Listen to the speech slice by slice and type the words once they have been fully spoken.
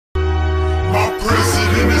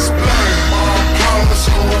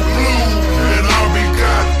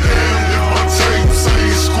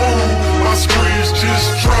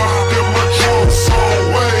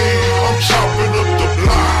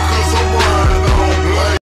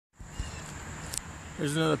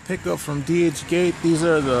Here's another pickup from Dhgate. These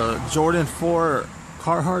are the Jordan 4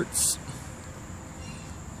 Carhartts.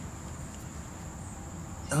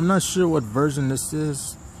 I'm not sure what version this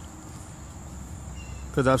is,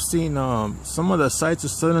 because I've seen some of the sites are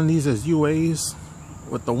selling these as UAs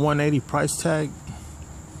with the 180 price tag,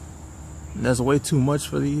 and that's way too much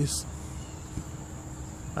for these.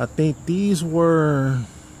 I think these were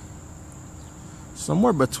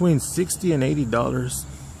somewhere between $60 and $80.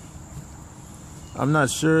 I'm not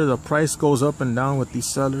sure. The price goes up and down with these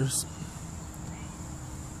sellers,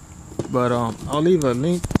 but I'll leave a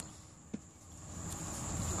link.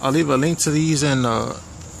 I'll leave a link to these in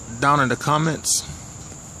down in the comments.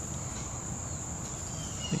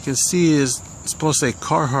 You can see it's supposed to say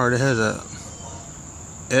Carhartt. It has a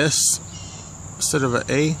S instead of an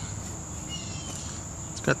A.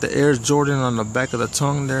 It's got the Air Jordan on the back of the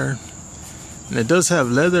tongue there, and it does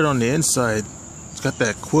have leather on the inside. It's got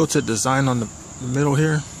that quilted design on the middle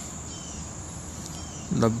here.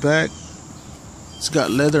 In the back, it's got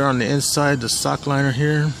leather on the inside. The sock liner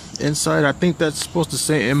here. Inside, I think that's supposed to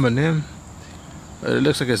say Eminem, but it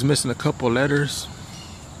looks like it's missing a couple letters.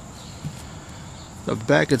 The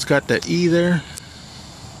back, it's got the E there.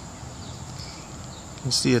 You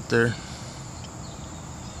can see it there.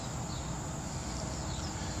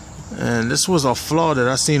 And this was a flaw that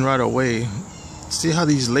I seen right away. See how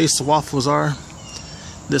these lace waffles are?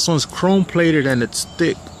 This one's chrome plated and it's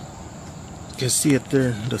thick. You can see it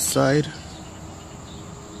there, the side.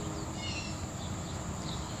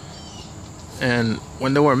 And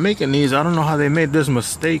when they were making these, I don't know how they made this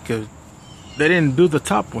mistake. They didn't do the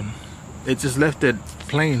top one. They just left it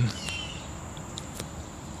plain.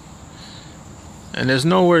 And it's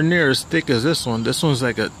nowhere near as thick as this one. This one's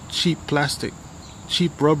like a cheap plastic,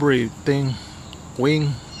 cheap rubbery thing,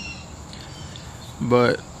 wing.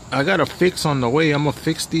 But I got a fix on the way. I'm gonna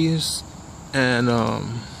fix these, and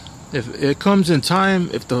if it comes in time,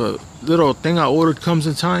 if the little thing I ordered comes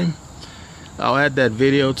in time, I'll add that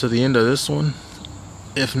video to the end of this one.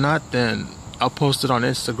 If not, then I'll post it on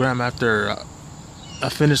Instagram after I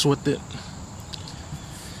finish with it.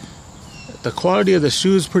 The quality of the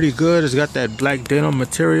shoe is pretty good. It's got that black denim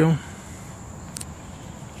material.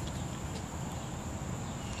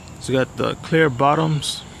 It's got the clear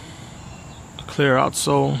bottoms, clear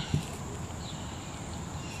outsole.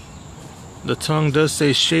 The tongue does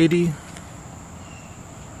say shady.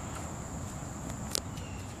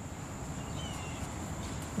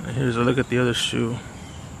 And here's a look at the other shoe.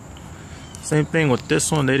 Same thing with this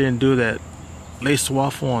one. They didn't do that lace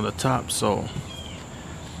waffle on the top, so,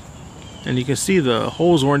 and you can see the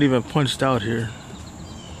holes weren't even punched out here.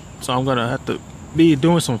 So I'm gonna have to be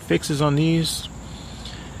doing some fixes on these,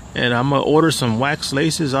 and I'm gonna order some wax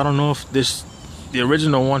laces. I don't know if the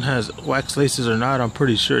original one has wax laces or not. I'm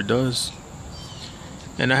pretty sure it does.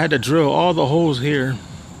 And I had to drill all the holes here,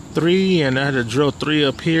 3, and I had to drill 3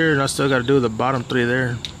 up here, and I still got to do the bottom 3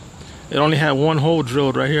 there. It only had one hole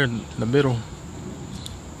drilled right here in the middle.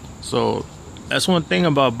 So that's one thing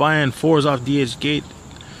about buying 4s off Dhgate.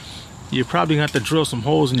 You're probably gonna have to drill some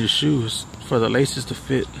holes in your shoes for the laces to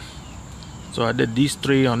fit. So I did these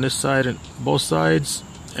 3 on this side and both sides,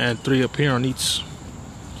 and 3 up here on each.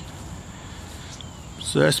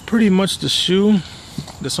 So that's pretty much the shoe.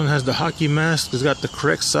 This one has the hockey mask. It's got the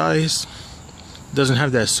correct size. Doesn't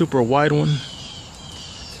have that super wide one.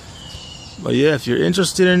 But yeah, if you're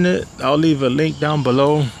interested in it, I'll leave a link down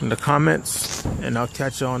below in the comments, and I'll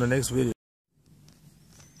catch you on the next video.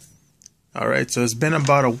 Alright, so it's been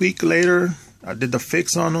about a week later. I did the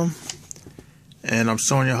fix on them, and I'm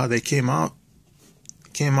showing you how they came out.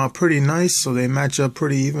 Came out pretty nice, so they match up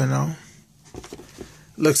pretty even now.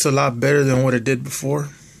 Looks a lot better than what it did before.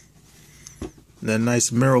 That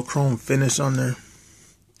nice mirror chrome finish on there.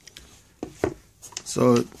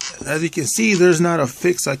 So as you can see, there's not a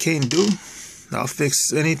fix I can't do. I'll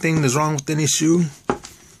fix anything that's wrong with any shoe.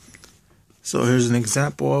 So here's an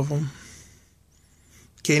example of them.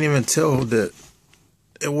 Can't even tell that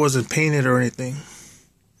it wasn't painted or anything.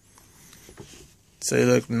 So they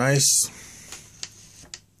look nice.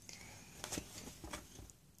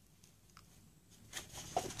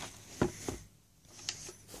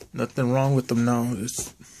 Nothing wrong with them now.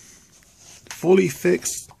 It's fully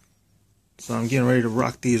fixed. So I'm getting ready to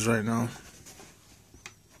rock these right now.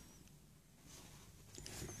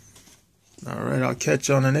 Alright, I'll catch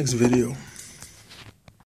you on the next video.